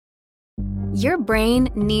Your brain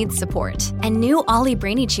needs support, and new Ollie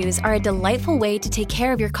Brainy Chews are a delightful way to take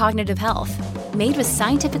care of your cognitive health. Made with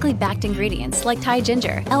scientifically backed ingredients like Thai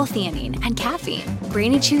ginger, L-theanine, and caffeine,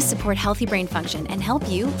 Brainy Chews support healthy brain function and help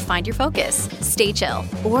you find your focus, stay chill,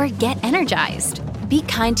 or get energized. Be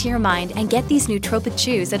kind to your mind and get these nootropic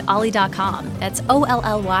chews at ollie.com. That's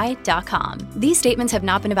OLLY.com. These statements have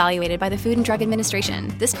not been evaluated by the Food and Drug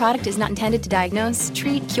Administration. This product is not intended to diagnose,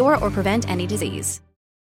 treat, cure, or prevent any disease.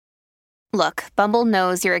 Look, Bumble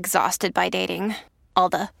knows you're exhausted by dating. All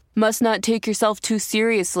the must not take yourself too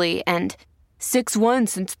seriously and 6'1"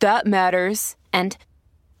 since that matters. And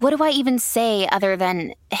what do I even say other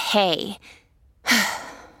than hey?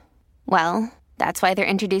 Well, that's why they're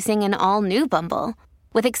introducing an all-new Bumble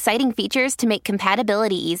with exciting features to make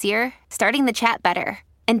compatibility easier, starting the chat better,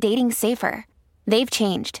 and dating safer. They've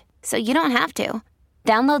changed, so you don't have to.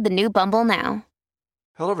 Download the new Bumble now.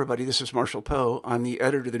 Hello, everybody. This is Marshall Poe. I'm the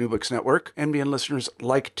editor of the New Books Network. NBN listeners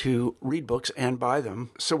like to read books and buy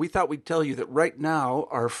them. So we thought we'd tell you that right now,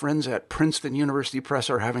 our friends at Princeton University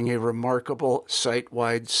Press are having a remarkable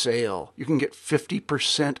site-wide sale. You can get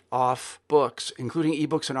 50% off books, including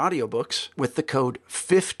ebooks and audiobooks, with the code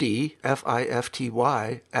 50,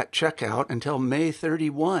 F-I-F-T-Y, at checkout until May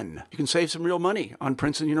 31. You can save some real money on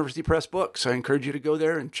Princeton University Press books. I encourage you to go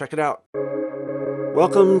there and check it out.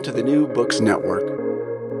 Welcome to the New Books Network.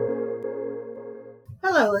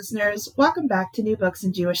 Hello, listeners. Welcome back to New Books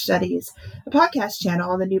in Jewish Studies, a podcast channel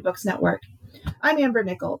on the New Books Network. I'm Amber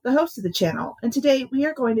Nickel, the host of the channel, and today we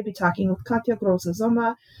are going to be talking with Katya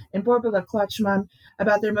Groza-Zoma and Borbula Klochman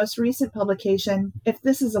about their most recent publication, If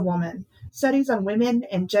This Is a Woman, Studies on Women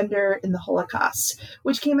and Gender in the Holocaust,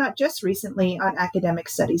 which came out just recently on Academic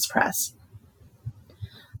Studies Press.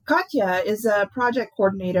 Katya is a project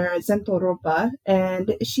coordinator at Zentoropa,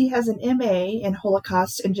 and she has an MA in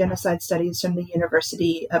Holocaust and Genocide Studies from the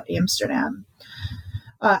University of Amsterdam.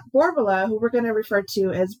 Borbula, who we're going to refer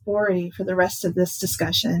to as Bori for the rest of this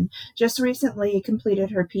discussion, just recently completed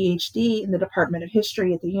her PhD in the Department of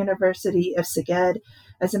History at the University of Szeged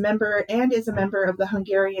as a member of the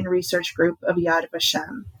Hungarian research group of Yad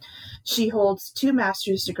Vashem. She holds 2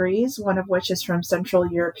 master's degrees, one of which is from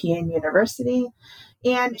Central European University,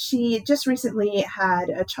 and she just recently had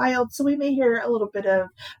a child, so we may hear a little bit of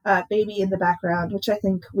baby in the background, which I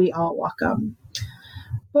think we all welcome.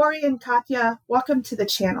 Bori and Katya, welcome to the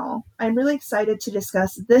channel. I'm really excited to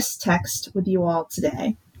discuss this text with you all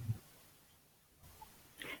today.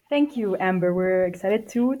 Thank you, Amber. We're excited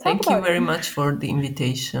to talk about it. Thank you very much for the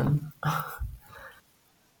invitation.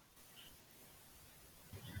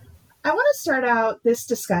 I want to start out this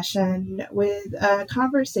discussion with a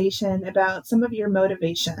conversation about some of your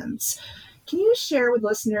motivations. Can you share with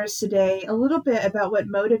listeners today a little bit about what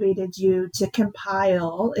motivated you to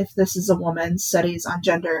compile If This Is a Woman, Studies on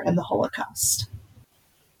Gender and the Holocaust?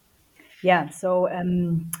 Yeah, so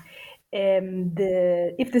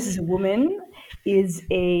If This Is a Woman is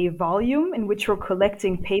a volume in which we're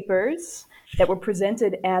collecting papers that were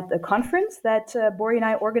presented at a conference that Bori and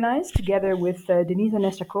I organized together with Denisa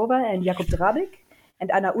Neshakova and Jakob Drabik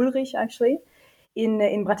and Anna Ulrich, actually,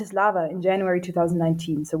 in Bratislava in January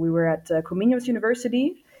 2019. So we were at Comenius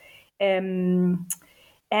University. And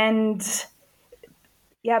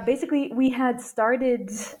yeah, basically we had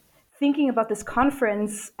started thinking about this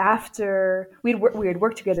conference after we had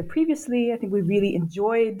worked together previously. I think we really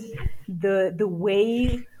enjoyed the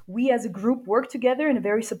way we as a group work together in a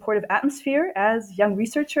very supportive atmosphere as young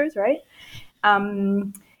researchers, right?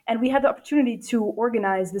 And we had the opportunity to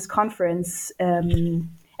organize this conference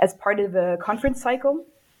as part of a conference cycle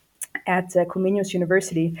at Comenius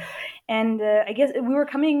University. And I guess we were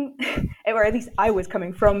coming, or at least I was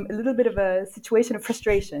coming from a little bit of a situation of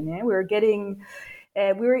frustration. Yeah? We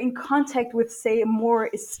were in contact with, say, more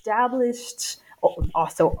established,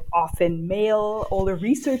 also often male, older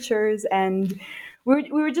researchers, and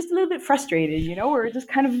we were just a little bit frustrated, you know. We were just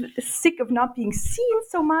kind of sick of not being seen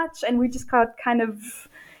so much, and we just got kind of,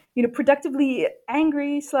 productively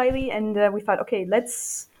angry slightly, and we thought, okay,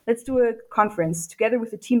 let's do a conference together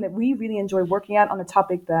with a team that we really enjoy working at on a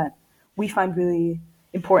topic that we find really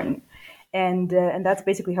important, and that's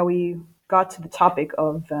basically how we got to the topic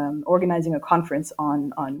of organizing a conference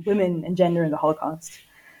on women and gender in the Holocaust.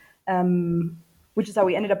 Which is how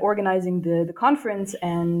we ended up organizing the conference,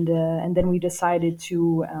 and then we decided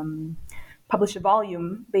to publish a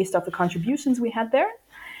volume based off the contributions we had there,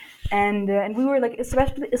 and we were like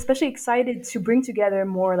especially excited to bring together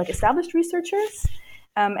more like established researchers,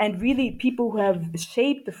 and really people who have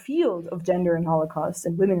shaped the field of gender and Holocaust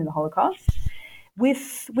and women in the Holocaust,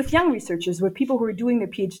 with young researchers, with people who are doing their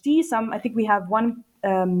PhD. I think we have one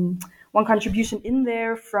one contribution in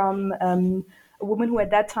there from a woman who at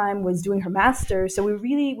that time was doing her master's. So we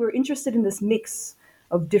really were interested in this mix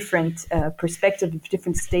of different perspectives, of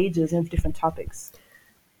different stages, and of different topics.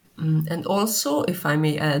 And also, if I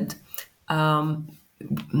may add,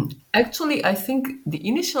 actually, I think the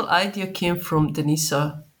initial idea came from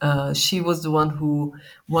Denisa. She was the one who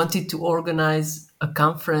wanted to organize a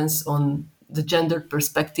conference on the gendered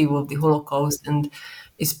perspective of the Holocaust, and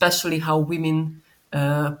especially how women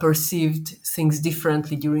perceived things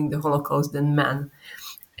differently during the Holocaust than men.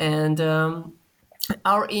 And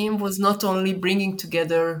our aim was not only bringing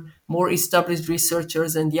together more established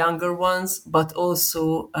researchers and younger ones, but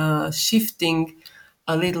also shifting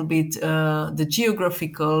a little bit the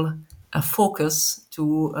geographical focus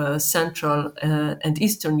to Central and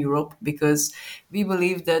Eastern Europe, because we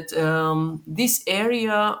believe that this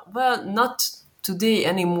area, well, not today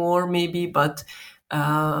anymore maybe, but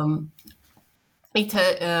it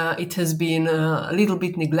has been a little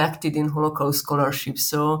bit neglected in Holocaust scholarship.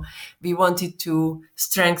 So we wanted to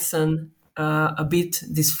strengthen a bit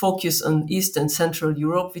this focus on East and Central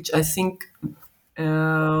Europe, which I think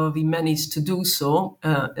we managed to do so.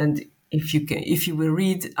 And if you will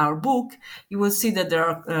read our book, you will see that there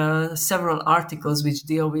are several articles which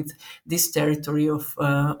deal with this territory of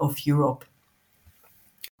Europe.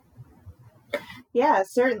 Yeah,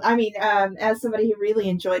 certainly. I mean, as somebody who really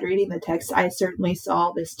enjoyed reading the text, I certainly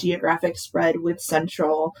saw this geographic spread with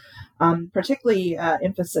Central, particularly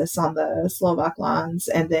emphasis on the Slovak lands,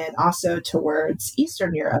 and then also towards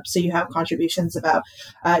Eastern Europe. So you have contributions about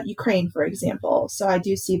Ukraine, for example. So I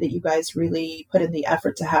do see that you guys really put in the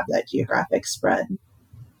effort to have that geographic spread.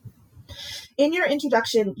 In your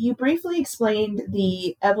introduction, you briefly explained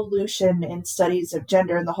the evolution in studies of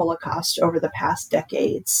gender in the Holocaust over the past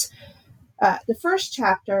decades. The first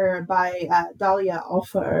chapter by Dalia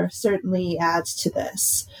Ofer certainly adds to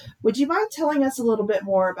this. Would you mind telling us a little bit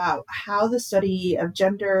more about how the study of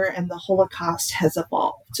gender and the Holocaust has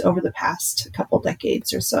evolved over the past couple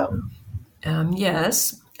decades or so?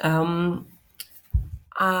 Yes. I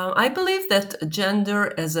believe that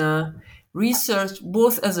gender as a research,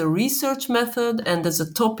 both as a research method and as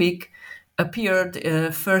a topic, appeared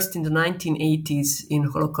first in the 1980s in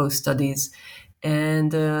Holocaust studies.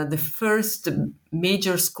 And the first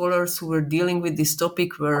major scholars who were dealing with this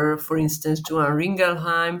topic were, for instance, Joan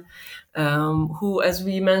Ringelheim, who, as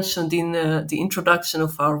we mentioned in the introduction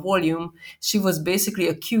of our volume, she was basically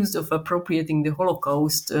accused of appropriating the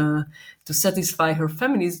Holocaust to satisfy her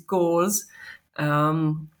feminist goals.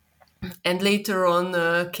 And later on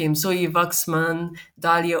came Zoe Waxman,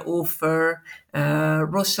 Dalia Ofer,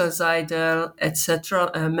 Rochelle Seidel, etc.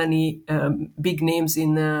 Many big names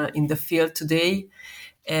in the field today,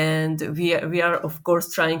 and we are of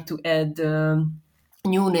course trying to add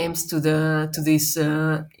new names to this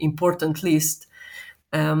important list.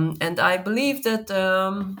 And I believe that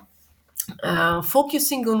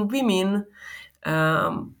focusing on women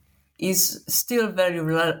is still very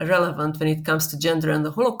relevant when it comes to gender and the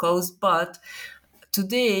Holocaust, but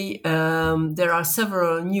today there are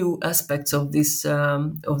several new aspects of this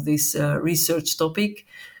research topic,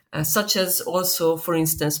 such as also, for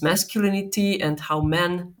instance, masculinity and how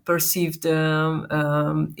men perceived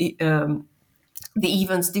the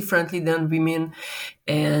events differently than women,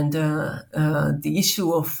 and the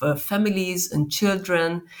issue of families and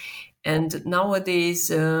children. And nowadays,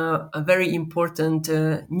 a very important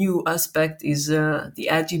new aspect is the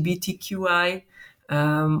LGBTQI,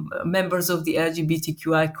 members of the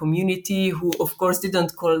LGBTQI community, who of course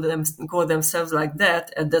didn't call themselves like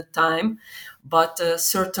that at that time, but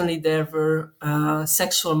certainly there were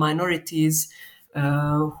sexual minorities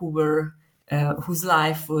whose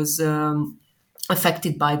life was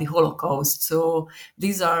affected by the Holocaust. So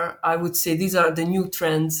these are, I would say, the new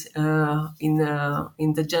trends in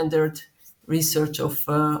the gendered research of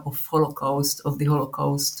the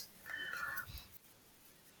Holocaust.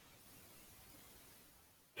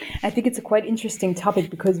 I think it's a quite interesting topic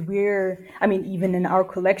because even in our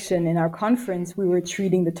collection, in our conference, we were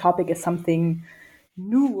treating the topic as something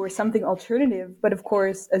new or something alternative. But of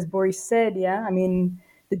course, as Boris said,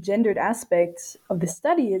 the gendered aspect of the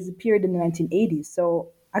study has appeared in the 1980s. So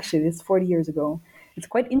actually, it's 40 years ago. It's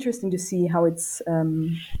quite interesting to see how it's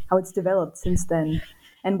developed since then,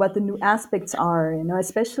 and what the new aspects are.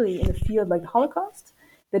 Especially in a field like the Holocaust,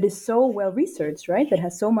 that is so well researched, right? That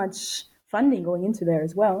has so much funding going into there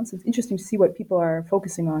as well. So it's interesting to see what people are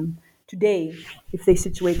focusing on today if they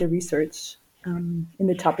situate their research in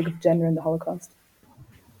the topic of gender and the Holocaust.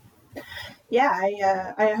 Yeah,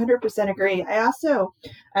 I 100% agree. I also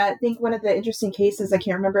think one of the interesting cases, I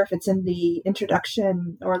can't remember if it's in the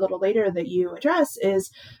introduction or a little later that you address,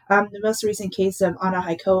 is the most recent case of Anna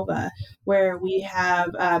Haikova, where we have,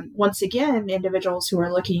 once again, individuals who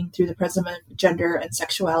are looking through the prism of gender and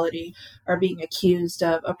sexuality are being accused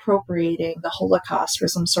of appropriating the Holocaust for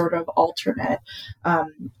some sort of alternate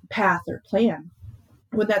path or plan,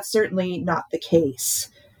 when that's certainly not the case.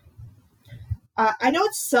 I know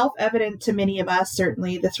it's self-evident to many of us,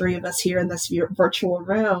 certainly the three of us here in this virtual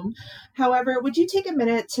room. However, would you take a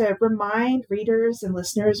minute to remind readers and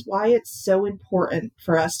listeners why it's so important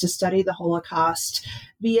for us to study the Holocaust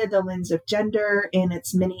via the lens of gender and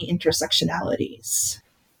its many intersectionalities?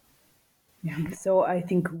 Yeah, so I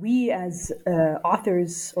think we as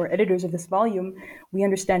authors or editors of this volume, we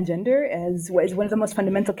understand gender as one of the most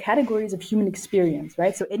fundamental categories of human experience,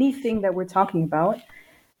 right? So anything that we're talking about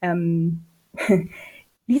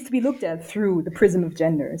needs to be looked at through the prism of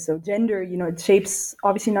gender. So gender, it shapes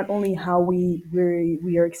obviously not only how we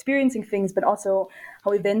are experiencing things, but also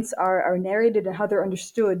how events are narrated and how they're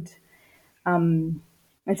understood. And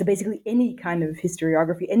so basically any kind of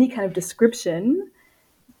historiography, any kind of description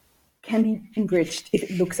can be enriched if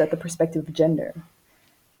it looks at the perspective of gender.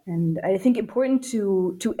 And I think important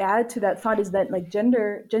to add to that thought is that like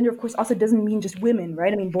gender of course also doesn't mean just women,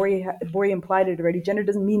 right? I mean, Bori implied it already. Gender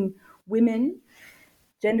doesn't mean women.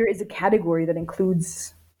 Gender is a category that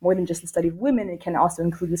includes more than just the study of women. It can also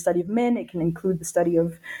include the study of men. It can include the study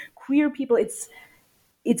of queer people. It's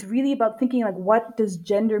really about thinking like, what does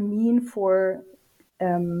gender mean for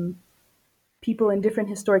people in different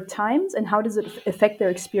historic times, and how does it affect their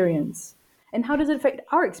experience, and how does it affect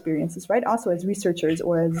our experiences, right? Also as researchers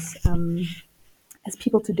or as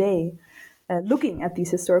people today looking at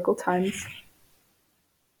these historical times.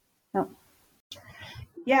 No.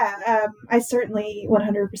 Yeah, I certainly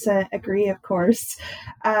 100% agree, of course.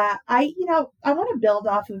 I want to build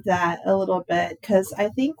off of that a little bit, because I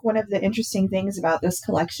think one of the interesting things about this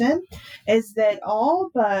collection is that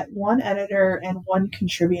all but one editor and one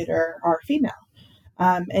contributor are female.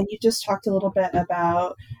 And you just talked a little bit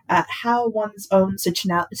about how one's own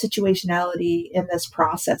situationality in this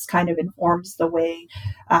process kind of informs the way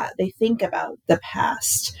they think about the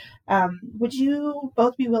past. Would you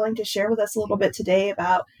both be willing to share with us a little bit today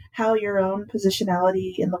about how your own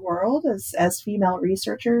positionality in the world as female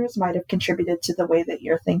researchers might have contributed to the way that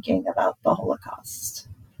you're thinking about the Holocaust?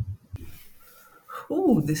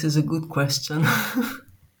 Oh, this is a good question.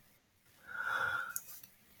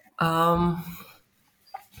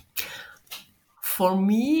 For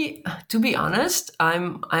me, to be honest,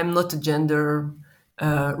 I'm not a gender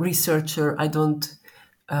researcher. I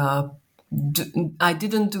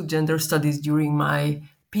didn't do gender studies during my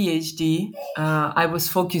PhD. I was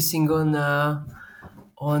focusing on the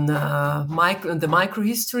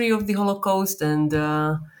microhistory of the Holocaust and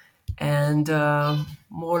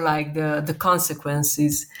more like the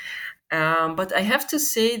consequences. But I have to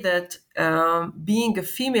say that being a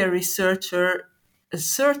female researcher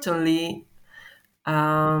certainly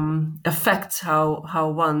affects how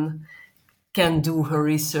one can do her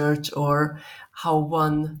research, or how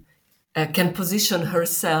one can position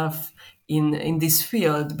herself in this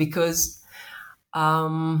field, because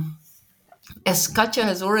as Katja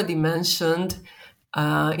has already mentioned,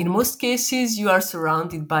 in most cases you are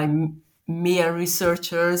surrounded by male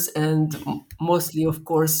researchers, and mostly, of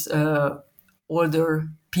course, older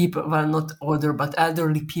people, well, not older, but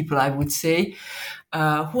elderly people, I would say,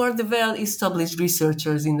 who are the well-established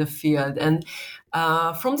researchers in the field. And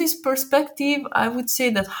from this perspective, I would say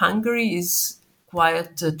that Hungary is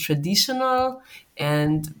quite traditional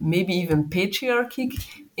and maybe even patriarchic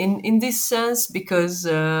in this sense, because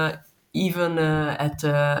even at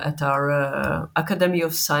our Academy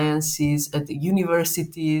of Sciences, at the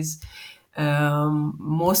universities,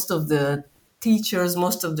 most of the teachers,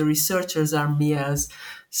 most of the researchers are males.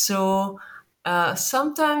 So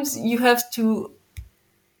sometimes you have to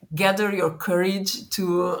gather your courage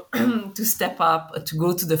to to step up, to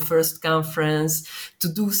go to the first conference, to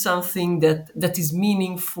do something that is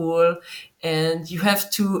meaningful, and you have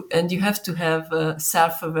to have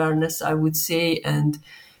self-awareness, I would say, and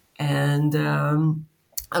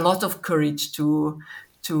a lot of courage to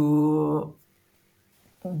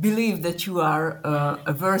believe that you are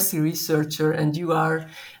a worthy researcher, and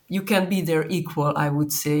you can be their equal, I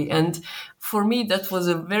would say. And for me, that was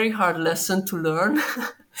a very hard lesson to learn.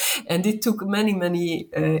 And it took many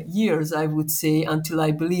years, I would say, until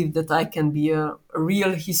I believed that I can be a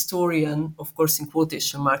real historian, of course, in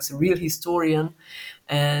quotation marks, a real historian,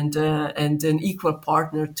 and an equal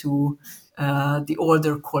partner to the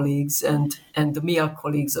older colleagues and the male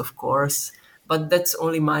colleagues, of course. but that's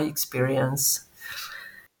only my experience.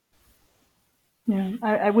 Yeah,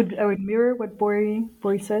 I would mirror what Bori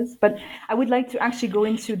says, but I would like to actually go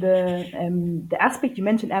into the aspect you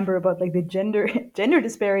mentioned, Amber, about like the gender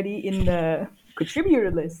disparity in the contributor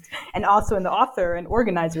list and also in the author and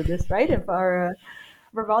organizer list, right, of our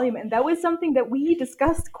volume. And that was something that we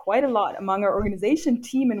discussed quite a lot among our organization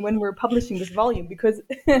team and when we were publishing this volume, because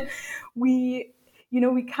we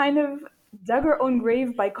kind of dug our own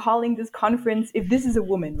grave by calling this conference If This Is a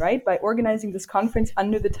Woman, right? By organizing this conference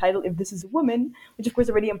under the title If This Is a Woman, which of course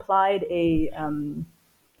already implied an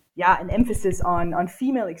emphasis on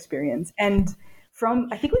female experience. And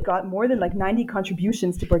I think we got more than like 90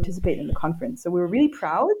 contributions to participate in the conference. So we were really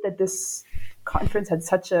proud that this conference had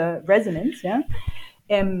such a resonance, yeah.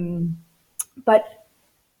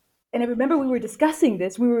 And I remember we were discussing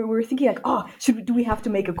this. We were thinking like, do we have to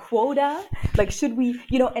make a quota? Like, should we,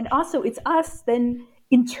 and also it's us then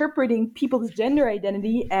interpreting people's gender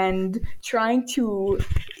identity and trying to,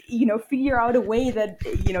 figure out a way that,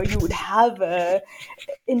 you would have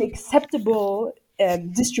an acceptable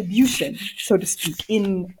distribution, so to speak,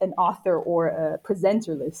 in an author or a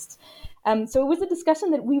presenter list. So it was a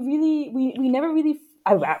discussion that we never really,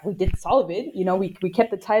 we did solve it. We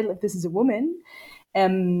kept the title If This Is a Woman.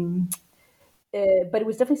 But it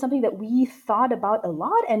was definitely something that we thought about a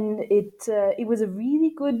lot, and it was a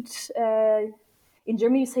really good. In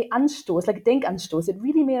Germany, you say Anstoß, like Denkanstoß. It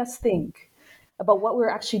really made us think about what we're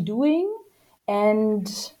actually doing,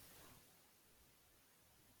 and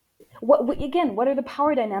what are the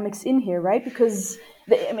power dynamics in here, right? Because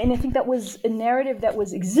I think that was a narrative that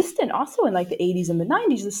was existent also in like the 80s and the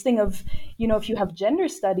 90s. This thing of, if you have gender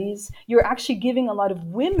studies, you're actually giving a lot of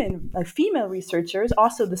women, like female researchers,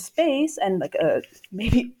 also the space and like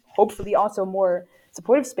maybe hopefully also more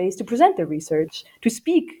supportive space to present their research, to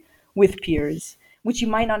speak with peers, which you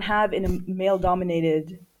might not have in a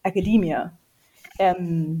male-dominated academia.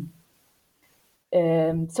 So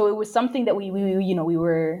it was something that we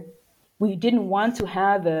didn't want to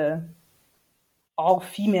have a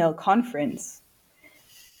all-female conference,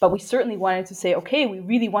 but we certainly wanted to say, okay, we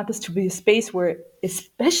really want this to be a space where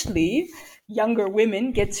especially younger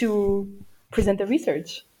women get to present their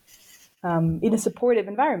research in a supportive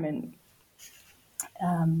environment.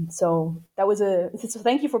 So that was so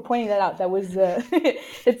thank you for pointing that out. That was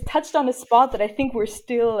it touched on a spot that I think we're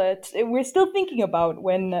still thinking about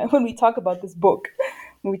when we talk about this book,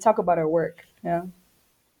 when we talk about our work. Yeah.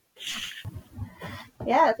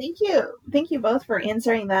 Yeah, thank you both for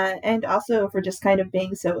answering that, and also for just kind of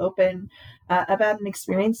being so open about an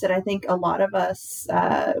experience that I think a lot of us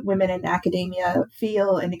women in academia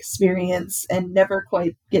feel and experience and never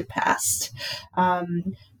quite get past.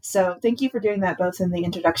 So thank you for doing that, both in the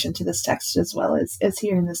introduction to this text as well as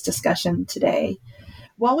here in this discussion today.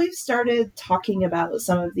 While we've started talking about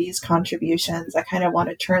some of these contributions, I kind of want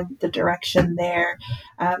to turn the direction there.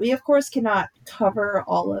 We, of course, cannot cover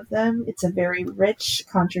all of them. It's a very rich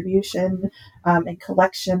contribution and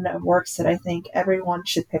collection of works that I think everyone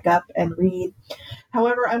should pick up and read.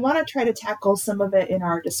 However, I want to try to tackle some of it in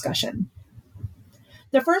our discussion.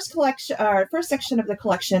 The first section of the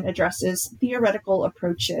collection addresses theoretical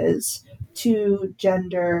approaches to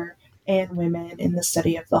gender and women in the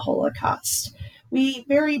study of the Holocaust. We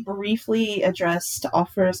very briefly addressed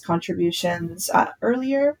Offer's contributions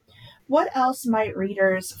earlier. What else might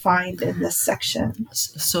readers find in this section?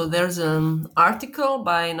 So there's an article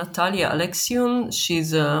by Natalia Alexiun.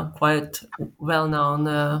 She's a quite well-known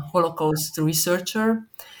Holocaust researcher.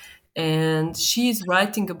 And she's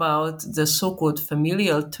writing about the so-called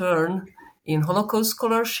familial turn in Holocaust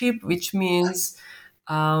scholarship, which means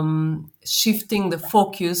shifting the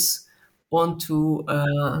focus onto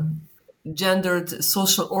gendered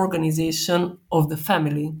social organization of the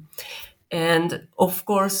family. And of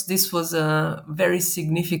course, this was a very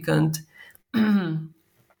significant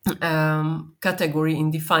category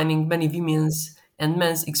in defining many women's and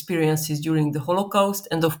men's experiences during the Holocaust,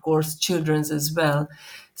 and of course, children's as well.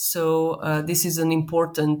 So this is an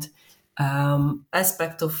important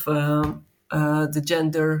aspect of the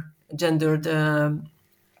gendered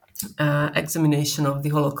examination of the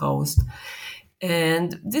Holocaust.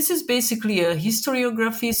 And this is basically a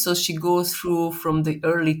historiography. So she goes through from the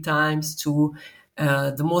early times to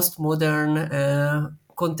the most modern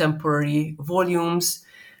contemporary volumes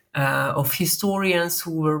of historians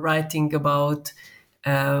who were writing about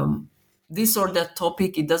this or that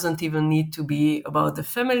topic. It doesn't even need to be about the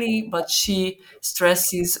family, but she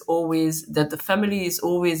stresses always that the family is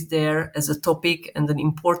always there as a topic and an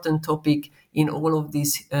important topic in all of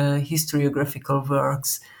these historiographical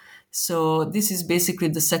works. So this is basically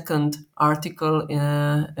the second article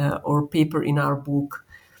or paper in our book.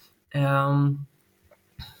 Yeah,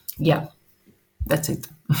 that's it.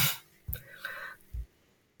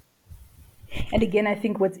 And again, I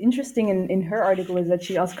think what's interesting in her article is that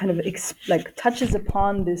she also kind of touches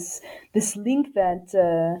upon this link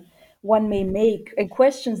that one may make and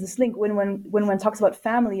questions this link when one talks about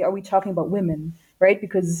family. Are we talking about women, right?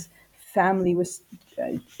 Because family was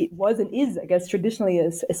it was and is, I guess, traditionally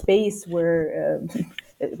a space where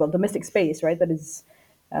domestic space, right? That is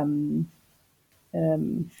in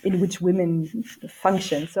which women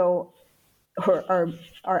function, so or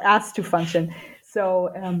are asked to function.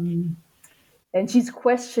 So. And she's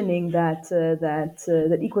questioning that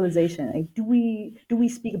equalization. Like, do we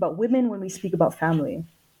speak about women when we speak about family,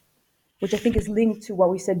 which I think is linked to what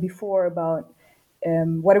we said before about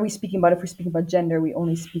what are we speaking about? If we're speaking about gender, are we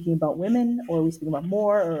only speaking about women, or are we speaking about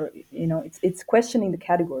more? Or it's questioning the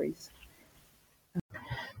categories.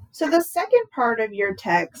 So the second part of your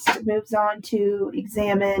text moves on to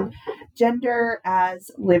examine gender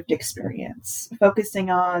as lived experience, focusing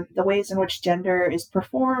on the ways in which gender is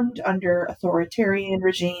performed under authoritarian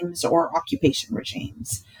regimes or occupation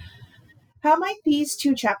regimes. How might these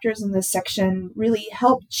two chapters in this section really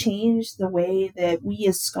help change the way that we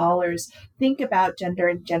as scholars think about gender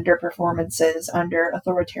and gender performances under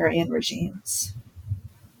authoritarian regimes?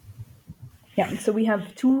 Yeah, so we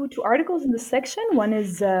have two articles in this section. One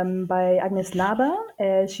is by Agnes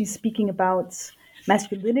Laber. She's speaking about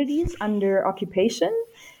masculinities under occupation.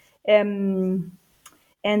 And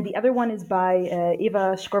the other one is by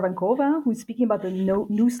Eva Škorvankova, who's speaking about the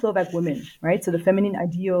new Slovak women, right? So the feminine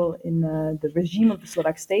ideal in the regime of the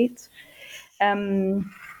Slovak state.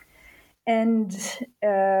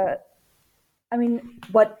 I mean,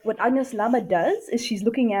 what Agnes Laber does is she's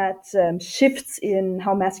looking at shifts in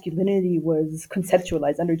how masculinity was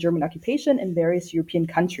conceptualized under German occupation in various European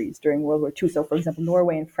countries during World War II. So, for example,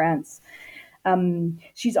 Norway and France.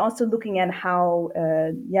 She's also looking at how,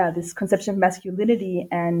 this conception of masculinity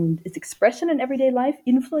and its expression in everyday life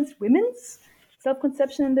influenced women's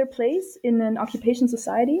self-conception and their place in an occupation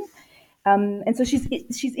society. And so she's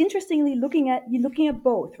interestingly looking at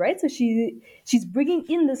both, right? So she's bringing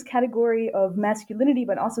in this category of masculinity,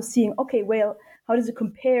 but also seeing, okay, well, how does it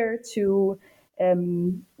compare to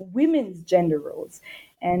women's gender roles?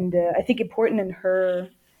 And I think important in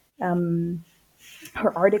her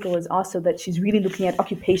article is also that she's really looking at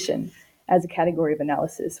occupation as a category of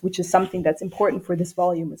analysis, which is something that's important for this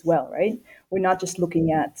volume as well, right? We're not just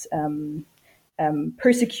looking at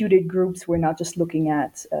persecuted groups. We're not just looking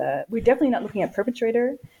at, we're definitely not looking at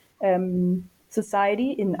perpetrator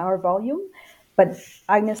society in our volume, but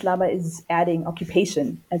Agnes Laber is adding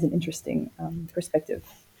occupation as an interesting perspective.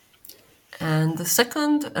 And the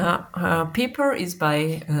second paper is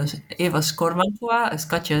by Eva Škorvankova, as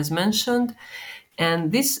Katja has mentioned.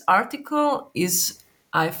 And this article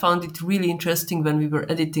I found it really interesting when we were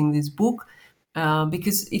editing this book,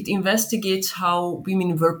 because it investigates how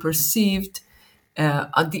women were perceived.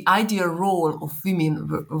 The ideal role of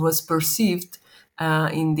women was perceived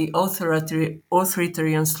in the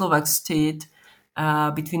authoritarian Slovak state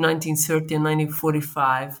between 1930 and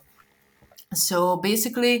 1945. So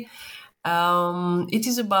basically, it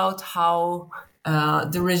is about how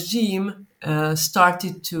the regime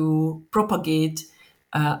started to propagate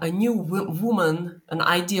a new woman, an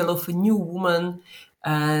ideal of a new woman,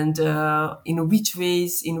 and in which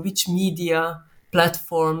ways, in which media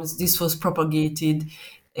platforms this was propagated.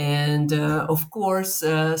 And of course,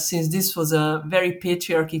 since this was a very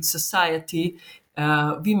patriarchic society,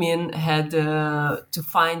 women had to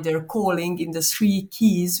find their calling in the three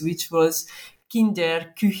keys, which was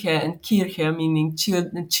Kinder, Küche, and Kirche, meaning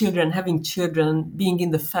children, having children, being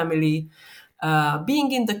in the family,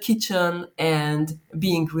 being in the kitchen, and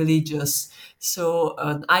being religious. So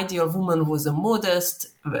an ideal woman was a modest,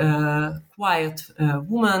 quiet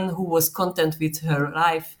woman who was content with her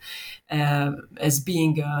life as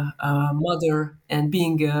being a mother and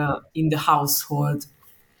being in the household.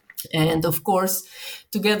 And of course,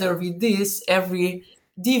 together with this, every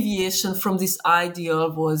deviation from this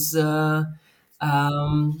ideal was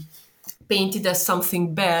painted as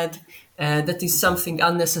something bad, that is something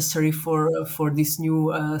unnecessary for this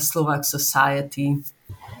new Slovak society.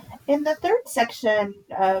 In the third section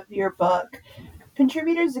of your book,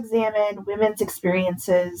 contributors examine women's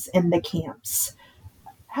experiences in the camps.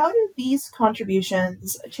 How do these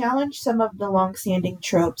contributions challenge some of the longstanding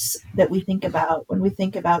tropes that we think about when we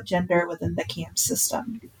think about gender within the camp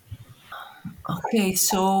system? Okay,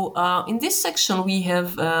 so in this section we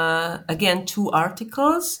have again two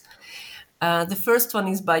articles. The first one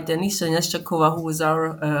is by Denisa Neshchakova, who was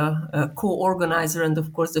our co-organizer and,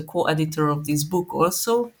 of course, the co-editor of this book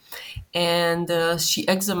also. And she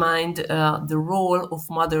examined the role of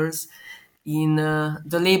mothers in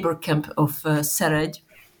the labor camp of Serej,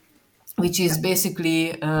 which is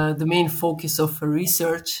basically the main focus of her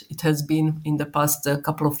research. It has been in the past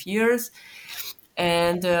couple of years.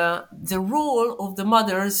 And the role of the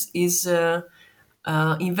mothers is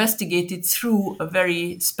investigated through a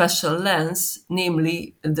very special lens,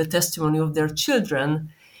 namely the testimony of their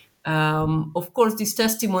children. Of course, these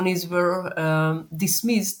testimonies were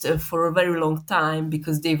dismissed for a very long time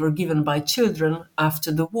because they were given by children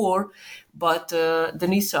after the war. But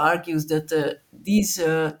Denisa argues that these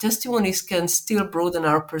testimonies can still broaden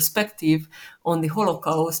our perspective on the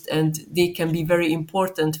Holocaust, and they can be very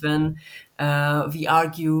important when we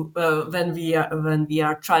argue when we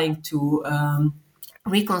are trying to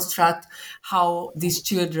reconstruct how these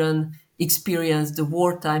children experienced the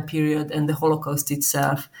wartime period and the Holocaust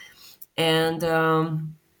itself. And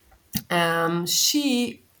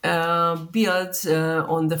she builds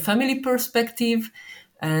on the family perspective,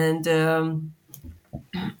 and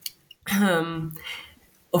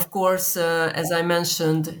of course, as I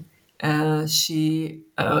mentioned, she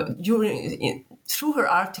through her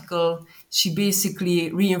article, she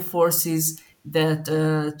basically reinforces that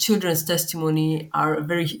children's testimony are a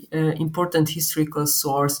very important historical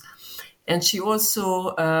source. And she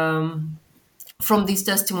also, from these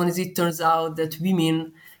testimonies, it turns out that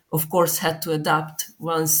women, of course, had to adapt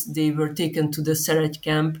once they were taken to the Serej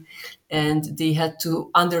camp, and they had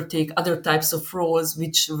to undertake other types of roles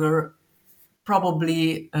which were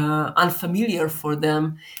probably unfamiliar for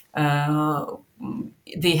them.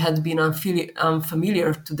 They had been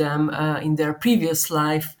unfamiliar to them in their previous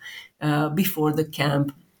life before the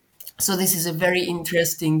camp. So this is a very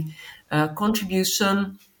interesting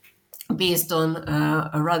contribution based on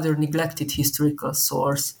a rather neglected historical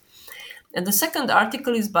source. And the second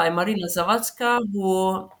article is by Marina Zawadzka,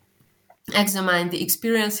 who examined the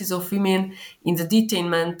experiences of women in the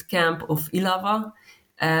detainment camp of Ilava.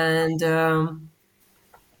 And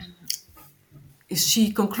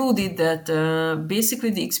she concluded that basically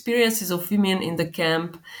the experiences of women in the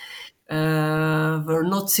camp were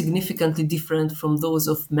not significantly different from those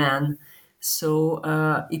of men. So,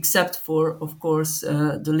 except for, of course,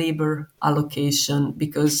 the labor allocation,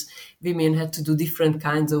 because women had to do different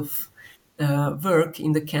kinds of work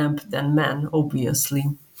in the camp than men, obviously.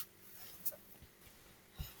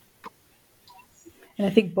 And I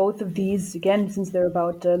think both of these, again, since they're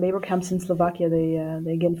about labor camps in Slovakia, they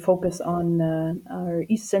again focus on our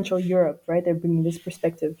East Central Europe, right? They're bringing this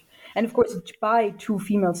perspective. And of course, by two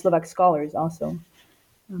female Slovak scholars also.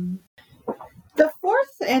 The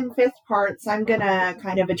fourth and fifth parts I'm going to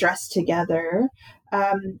kind of address together,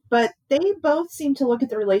 but they both seem to look at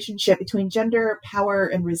the relationship between gender, power,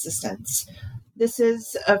 and resistance. This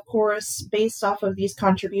is, of course, based off of these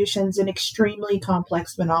contributions, an extremely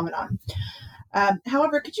complex phenomenon.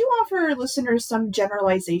 However, could you offer listeners some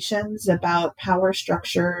generalizations about power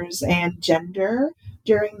structures and gender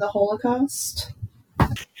during the Holocaust?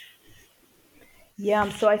 Yeah,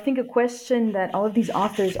 so I think a question that all of these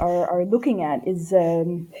authors are looking at is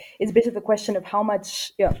basically the question of how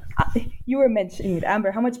much, you were mentioning it,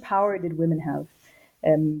 Amber, how much power did women have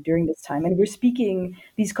during this time? And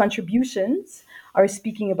these contributions are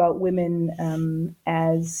speaking about women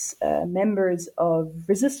as members of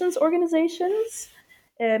resistance organizations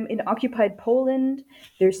in occupied Poland.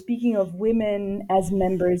 They're speaking of women as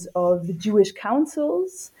members of the Jewish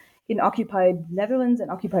councils in occupied Netherlands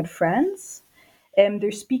and occupied France.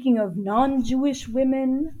 They're speaking of non-Jewish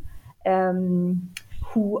women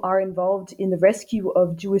who are involved in the rescue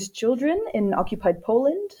of Jewish children in occupied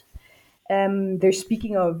Poland. They're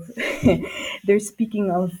speaking of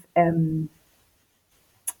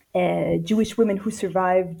Jewish women who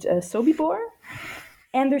survived Sobibor,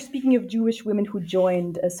 and they're speaking of Jewish women who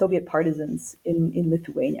joined Soviet partisans in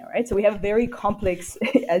Lithuania. Right, so we have very complex,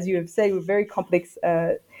 as you have said, very complex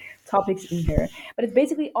topics in here. But it's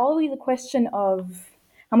basically always a question of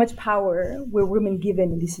how much power were women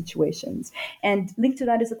given in these situations. And linked to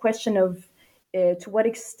that is a question of to what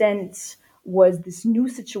extent was this new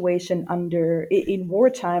situation in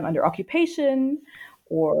wartime, under occupation,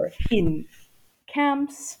 or in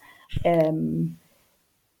camps,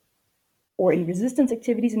 or in resistance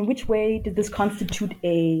activities. In which way did this constitute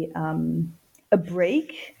a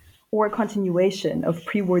break or a continuation of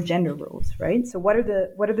pre-war gender roles, right? So what are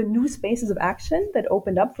the new spaces of action that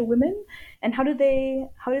opened up for women, and how did they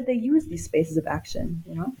use these spaces of action?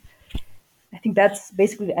 I think that's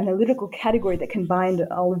basically the analytical category that can bind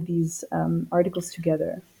all of these articles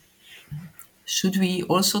together. should we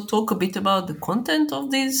also talk a bit about the content of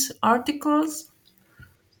these articles?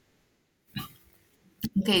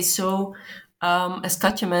 Okay, so as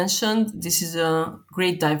Katja mentioned, this is a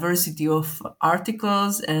great diversity of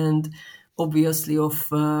articles and obviously of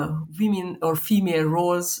women or female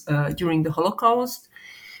roles during the Holocaust.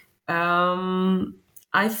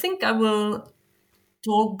 I think I will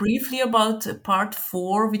talk briefly about part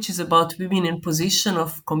 4, which is about women in position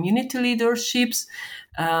of community leaderships.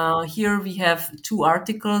 Here we have 2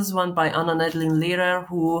 articles, one by Anna Nedlin Lehrer,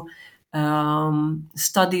 who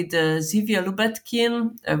studied Zivia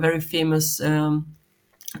Lubetkin, a very famous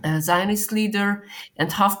Zionist leader, and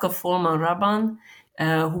Hafka Folman-Rabban,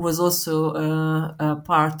 who was also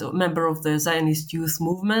a member of the Zionist youth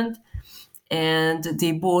movement. And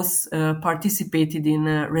they both participated in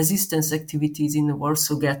resistance activities in the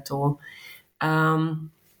Warsaw Ghetto. And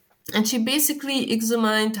she basically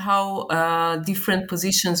examined how different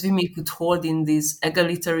positions women could hold in these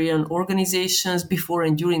egalitarian organizations before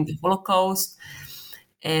and during the Holocaust.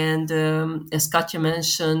 And as Katja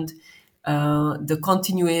mentioned, the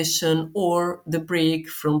continuation or the break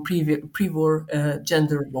from pre-war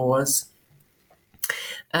gender roles.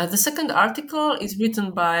 The second article is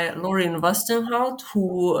written by Lauren Westenhout,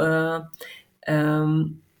 who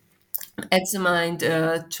examined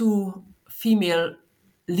 2 female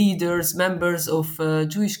leaders, members of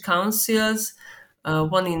Jewish councils,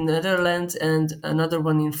 one in the Netherlands and another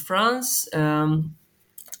one in France,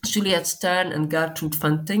 Juliette Stern and Gertrude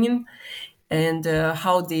Fontaine, and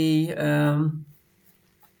how they,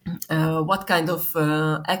 what kind of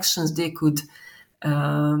actions they could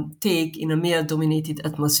take in a male-dominated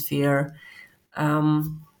atmosphere.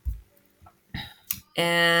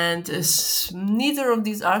 And neither of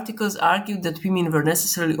these articles argued that women were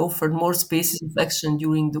necessarily offered more spaces of action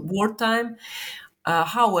during the wartime.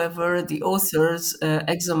 However, the authors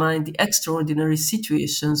examined the extraordinary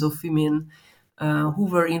situations of women who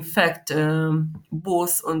were in fact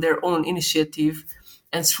both on their own initiative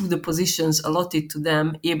and through the positions allotted to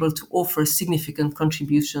them able to offer significant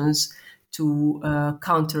contributions to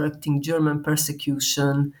counteracting German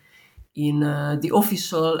persecution in the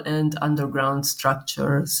official and underground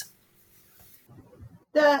structures.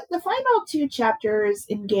 The final 2 chapters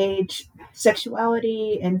engage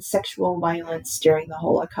sexuality and sexual violence during the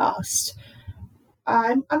Holocaust.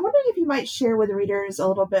 I'm wondering if you might share with readers a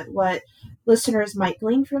little bit what listeners might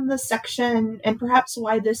glean from this section, and perhaps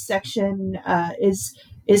why this section is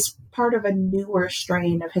part of a newer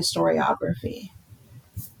strain of historiography.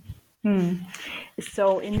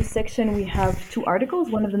 So in this section, we have 2 articles.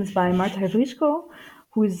 One of them is by Marta Havryshko,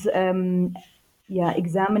 who's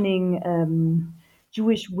examining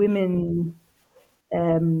Jewish women's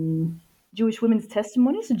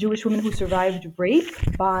testimonies, so Jewish women who survived rape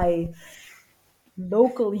by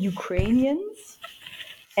local Ukrainians,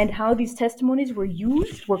 and how these testimonies were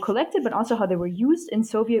collected, but also how they were used in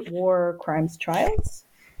Soviet war crimes trials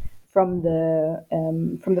from the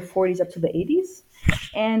 40s up to the 80s.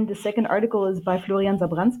 And the second article is by Florian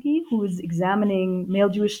Zabransky, who is examining male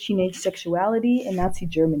Jewish teenage sexuality in Nazi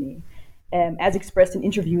Germany, as expressed in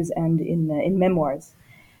interviews and in memoirs.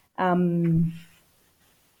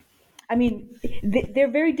 They're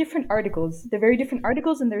very different articles.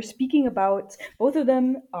 And they're speaking about, both of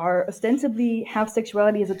them are ostensibly have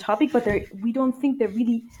sexuality as a topic, but we don't think they're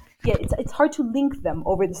really. Yeah, it's hard to link them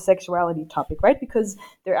over the sexuality topic, right? Because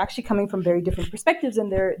they're actually coming from very different perspectives,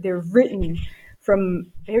 and they're written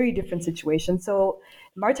from very different situations. So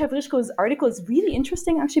Marta Havryshko's article is really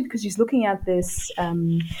interesting, actually, because she's looking at this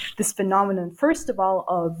phenomenon, first of all,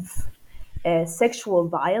 of sexual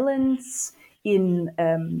violence in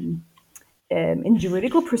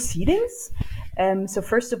juridical proceedings. So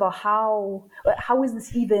first of all, how is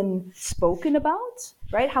this even spoken about,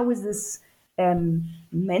 right? How is this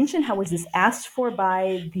mentioned? How was this asked for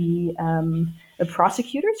by the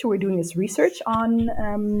prosecutors who were doing this research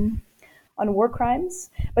on war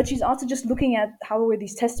crimes? But she's also just looking at how were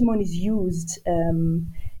these testimonies used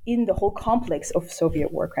in the whole complex of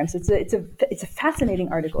Soviet war crimes. It's a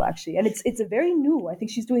fascinating article, actually, and it's a very new. I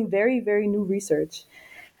think she's doing very, very new research.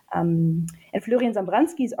 And Florian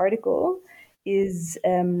Zabransky's article is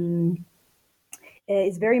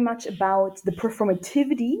very much about the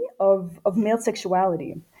performativity of male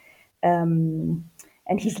sexuality, and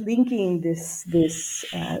he's linking this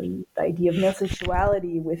idea of male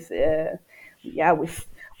sexuality with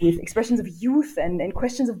expressions of youth and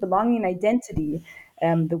questions of belonging and identity,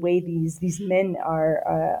 the way these men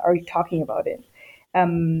are talking about it.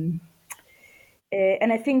 And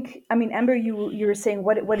I think, Amber, you were saying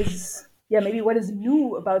what is maybe what is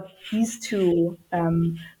new about these two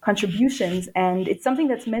contributions. And it's something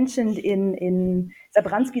that's mentioned in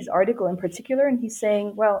Zabransky's article in particular. And he's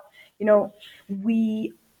saying, well,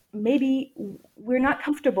 we're not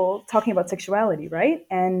comfortable talking about sexuality, right?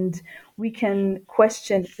 And we can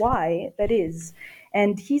question why that is.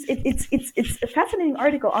 And it's a fascinating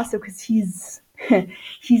article also because he's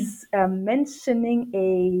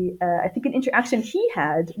mentioning I think an interaction he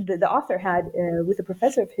had, the author had with a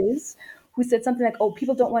professor of his, who said something like, "Oh,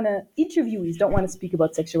 interviewees don't want to speak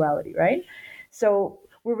about sexuality, right?" So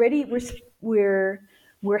we're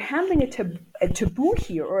handling a taboo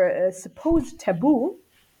here, or a supposed taboo,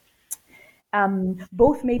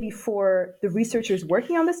 both maybe for the researchers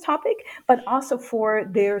working on this topic, but also for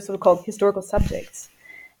their so-called historical subjects.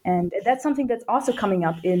 And that's something that's also coming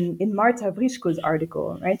up in Marta Vriško's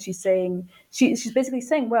article, right? She's basically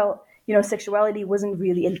saying, well, sexuality wasn't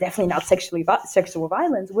really, and definitely not sexual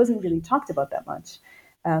violence, wasn't really talked about that much.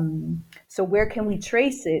 So where can we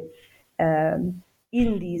trace it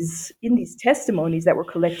in these testimonies that were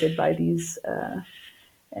collected by these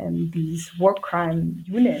war crime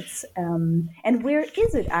units, and where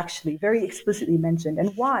is it actually very explicitly mentioned,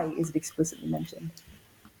 and why is it explicitly mentioned?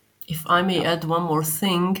 If I may add one more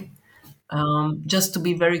thing, just to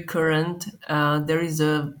be very current, there is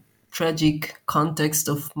a tragic context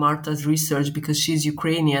of Marta's research because she's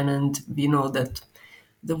Ukrainian, and we know that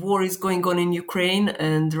the war is going on in Ukraine,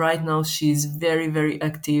 and right now she's very, very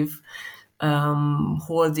active,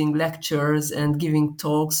 holding lectures and giving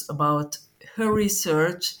talks about her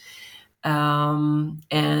research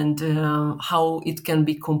and how it can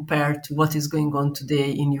be compared to what is going on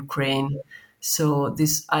today in Ukraine. So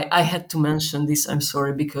this, I had to mention this, I'm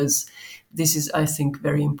sorry, because this is, I think,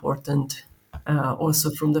 very important,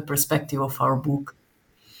 also from the perspective of our book.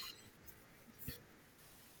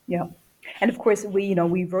 Yeah. And of course, we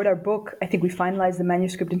wrote our book. I think we finalized the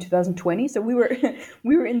manuscript in 2020. So we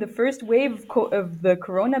were in the first wave of the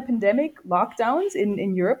Corona pandemic lockdowns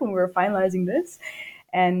in Europe when we were finalizing this.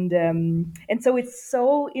 And so it's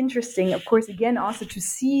so interesting, of course, again, also to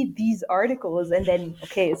see these articles, and then,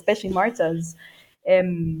 especially Marta's,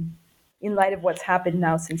 in light of what's happened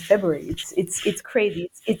now since February. It's crazy.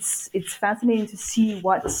 It's fascinating to see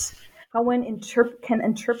how one can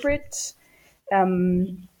interpret,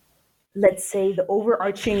 let's say, the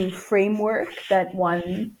overarching framework that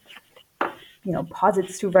one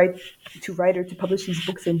posits to write or to publish these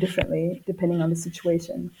books in differently depending on the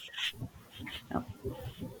situation. Yeah.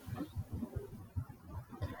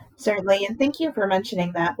 Certainly, and thank you for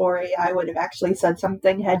mentioning that, Ori. I would have actually said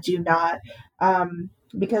something had you not,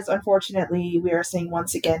 because unfortunately we are seeing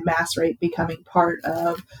once again mass rape becoming part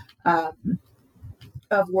of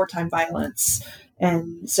wartime violence,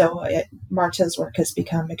 and so Marta's work has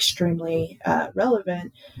become extremely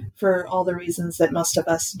relevant for all the reasons that most of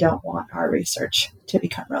us don't want our research to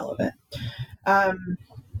become relevant.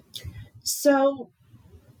 So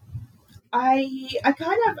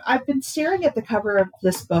I've been staring at the cover of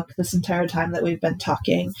this book this entire time that we've been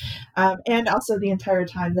talking, and also the entire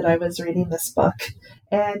time that I was reading this book.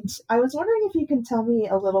 And I was wondering if you can tell me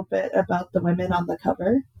a little bit about the women on the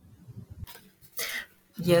cover.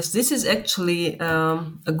 Yes, this is actually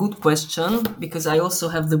a good question because I also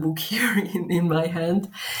have the book here in my hand.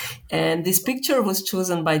 And this picture was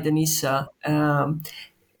chosen by Denisa,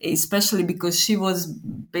 especially because she was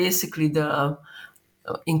basically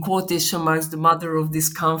in quotation marks, the mother of this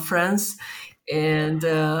conference. And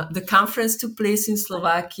the conference took place in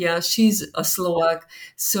Slovakia. She's a Slovak.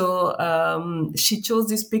 So she chose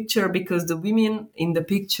this picture because the women in the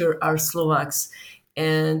picture are Slovaks.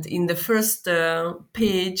 And in the first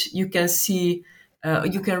page, you can see,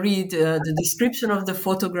 you can read the description of the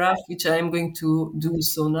photograph, which I am going to do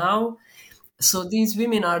so now. So these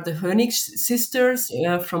women are the Hönig sisters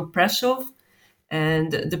from Prešov.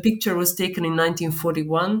 And the picture was taken in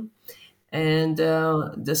 1941. And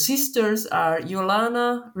the sisters are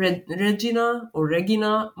Jolana,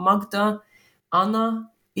 Regina, Magda, Anna,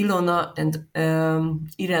 Ilona, and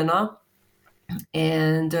Irena.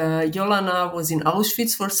 And Jolana was in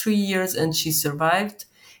Auschwitz for 3 years and she survived.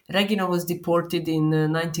 Regina was deported in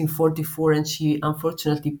 1944 and she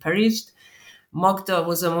unfortunately perished. Magda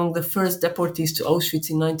was among the first deportees to Auschwitz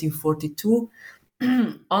in 1942.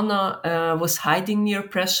 Anna was hiding near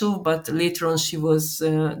Prešov, but later on she was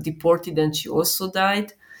deported and she also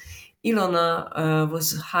died. Ilona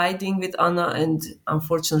was hiding with Anna and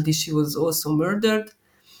unfortunately she was also murdered.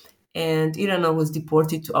 And Irena was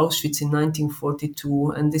deported to Auschwitz in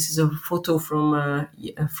 1942. And this is a photo from the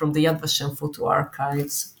Yad Vashem photo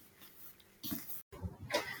archives.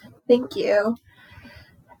 Thank you.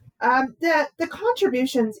 The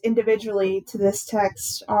contributions individually to this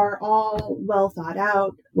text are all well thought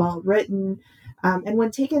out, well written, and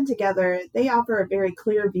when taken together, they offer a very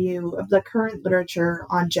clear view of the current literature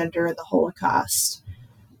on gender and the Holocaust.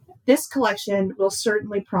 This collection will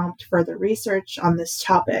certainly prompt further research on this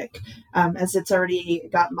topic, as it's already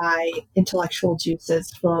got my intellectual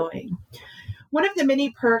juices flowing. One of the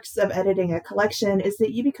many perks of editing a collection is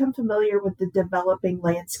that you become familiar with the developing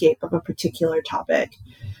landscape of a particular topic.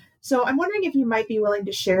 So I'm wondering if you might be willing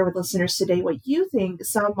to share with listeners today what you think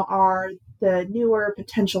some are the newer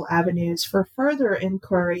potential avenues for further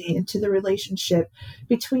inquiry into the relationship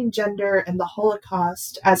between gender and the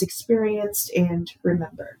Holocaust as experienced and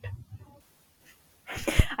remembered.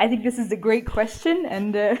 I think this is a great question,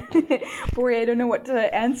 and Bori, I don't know what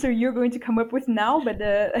answer you're going to come up with now, but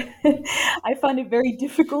I find it very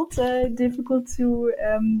difficult to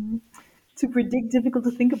predict, difficult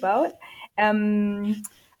to think about.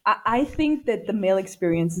 I think that the male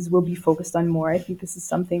experiences will be focused on more. I think this is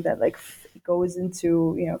something that goes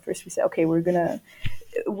into, first we say, okay, we're gonna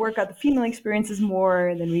work out the female experiences more,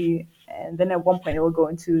 and then at one point it will go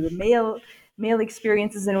into the male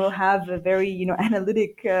experiences, and we'll have a very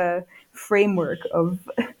analytic framework of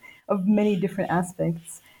many different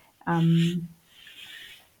aspects.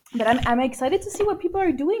 But I'm excited to see what people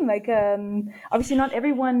are doing. Obviously, not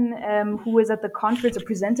everyone who was at the conference or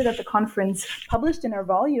presented at the conference published in our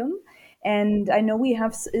volume. And I know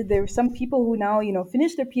there are some people who now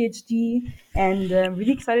finished their PhD, and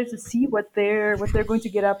really excited to see what they're going to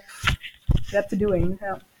get up to doing.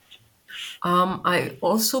 Yeah. I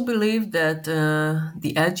also believe that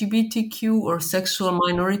the LGBTQ or sexual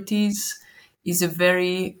minorities is a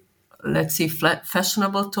very, let's say,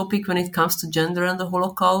 fashionable topic when it comes to gender and the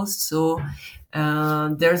Holocaust. So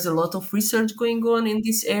there's a lot of research going on in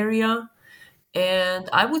this area. And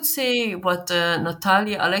I would say what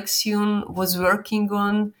Natalia Alexiun was working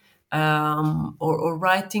on or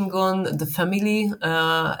writing on, the family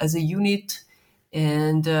as a unit,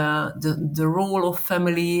 and the role of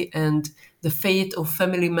family and the fate of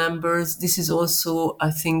family members. This is also,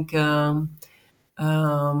 I think, it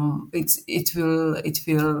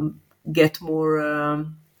will get more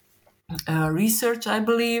research, I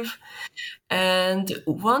believe. And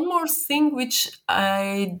one more thing which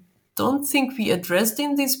I don't think we addressed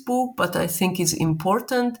in this book, but I think is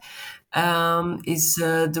important, is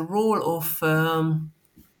the role of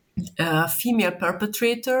female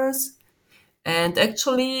perpetrators. And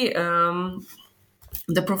actually,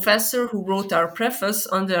 the professor who wrote our preface,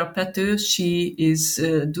 Andrea Pető, she is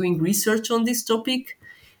doing research on this topic.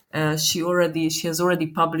 She has already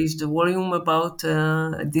published a volume about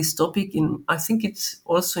this topic. I think it's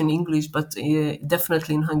also in English, but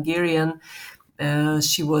definitely in Hungarian.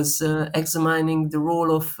 She was examining the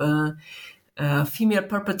role of female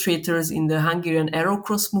perpetrators in the Hungarian Arrow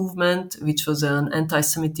Cross movement, which was an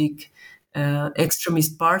anti-Semitic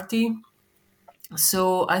extremist party.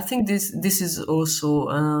 So I think this is also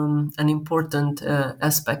an important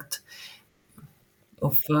aspect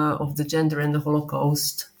of the gender and the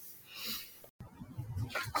Holocaust.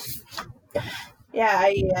 Yeah,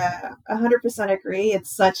 I 100% agree.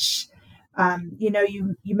 It's such,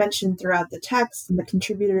 you mentioned throughout the text, and the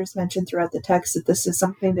contributors mentioned throughout the text, that this is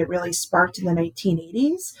something that really sparked in the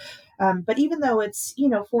 1980s. But even though it's,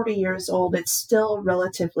 40 years old, it's still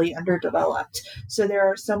relatively underdeveloped. So there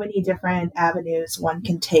are so many different avenues one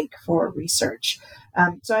can take for research.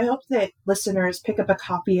 So I hope that listeners pick up a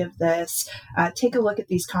copy of this, take a look at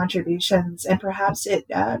these contributions, and perhaps it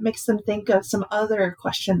makes them think of some other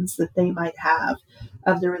questions that they might have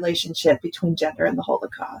of the relationship between gender and the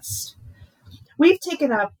Holocaust. We've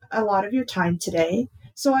taken up a lot of your time today,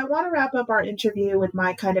 so I want to wrap up our interview with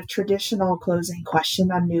my kind of traditional closing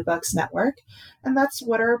question on New Books Network, and that's,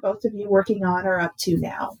 what are both of you working on or up to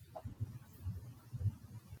now?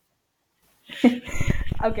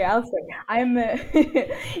 Okay, I'll say I'm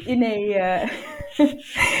in a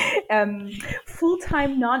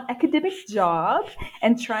full-time non-academic job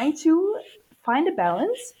and trying to find a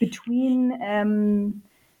balance between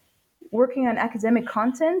working on academic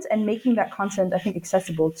content and making that content, I think,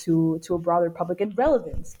 accessible to a broader public and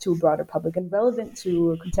relevant to a broader public and relevant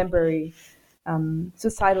to contemporary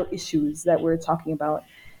societal issues that we're talking about.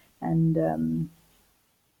 And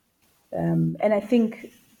I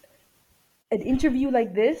think an interview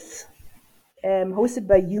like this, hosted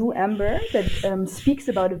by you, Amber, that speaks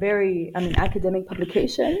about a very academic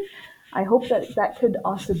publication, I hope that could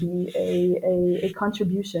also be a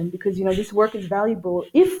contribution, because this work is valuable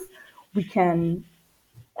if we can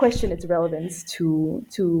question its relevance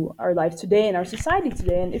to our lives today and our society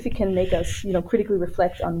today, and if it can make us critically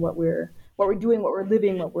reflect on what we're we're doing, what we're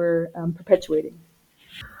living, what we're perpetuating.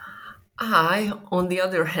 I, on the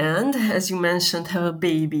other hand, as you mentioned, have a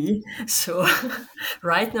baby. So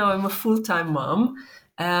right now I'm a full-time mom.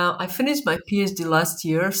 I finished my PhD last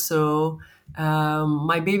year, so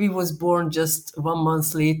my baby was born just 1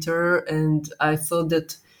 month later, and I thought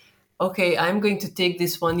that, okay, I'm going to take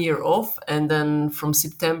this 1 year off, and then from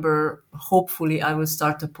September, hopefully, I will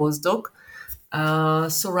start a postdoc.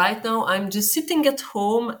 So right now I'm just sitting at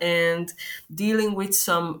home and dealing with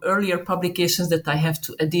some earlier publications that I have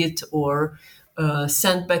to edit or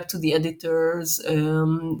send back to the editors.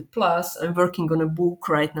 Plus, I'm working on a book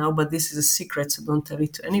right now, but this is a secret, so don't tell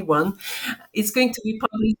it to anyone. It's going to be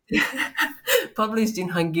published in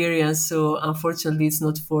Hungarian, so unfortunately, it's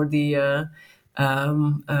not for the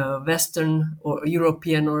Western or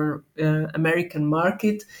European or American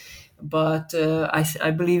market. But I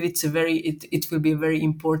believe it will be a very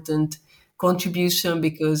important contribution,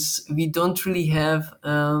 because we don't really have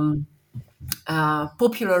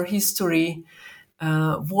popular history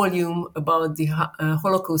volume about the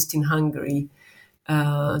Holocaust in Hungary.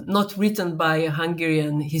 Not written by a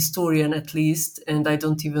Hungarian historian, at least, and I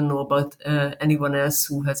don't even know about anyone else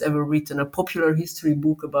who has ever written a popular history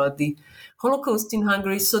book about the Holocaust in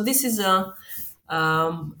Hungary. So this is a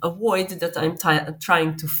void that I'm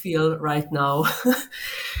trying to fill right now.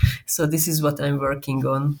 So this is what I'm working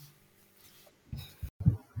on.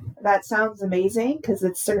 That sounds amazing, because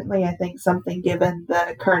it's certainly, I think, something, given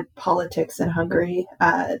the current politics in Hungary,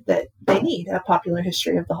 that they need a popular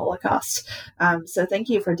history of the Holocaust. So thank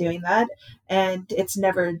you for doing that. And it's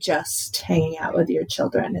never just hanging out with your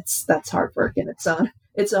children. That's hard work in its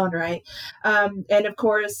own right. And of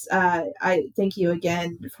course, I thank you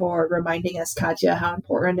again for reminding us, Katja, how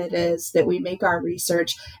important it is that we make our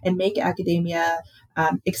research and make academia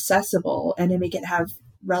accessible, and to make it have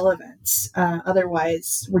relevance.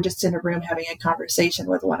 Otherwise, we're just in a room having a conversation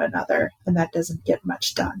with one another, and that doesn't get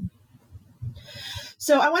much done.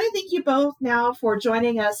 So I want to thank you both now for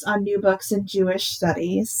joining us on New Books in Jewish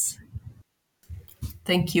Studies.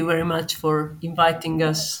 Thank you very much for inviting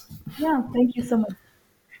us. Yeah, thank you so much,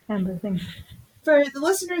 Amber. Thanks. For the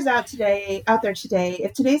listeners out there today,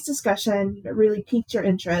 if today's discussion really piqued your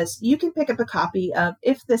interest, you can pick up a copy of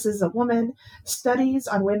If This Is a Woman, Studies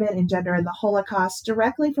on Women and Gender in the Holocaust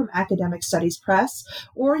directly from Academic Studies Press,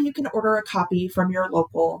 or you can order a copy from your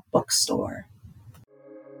local bookstore.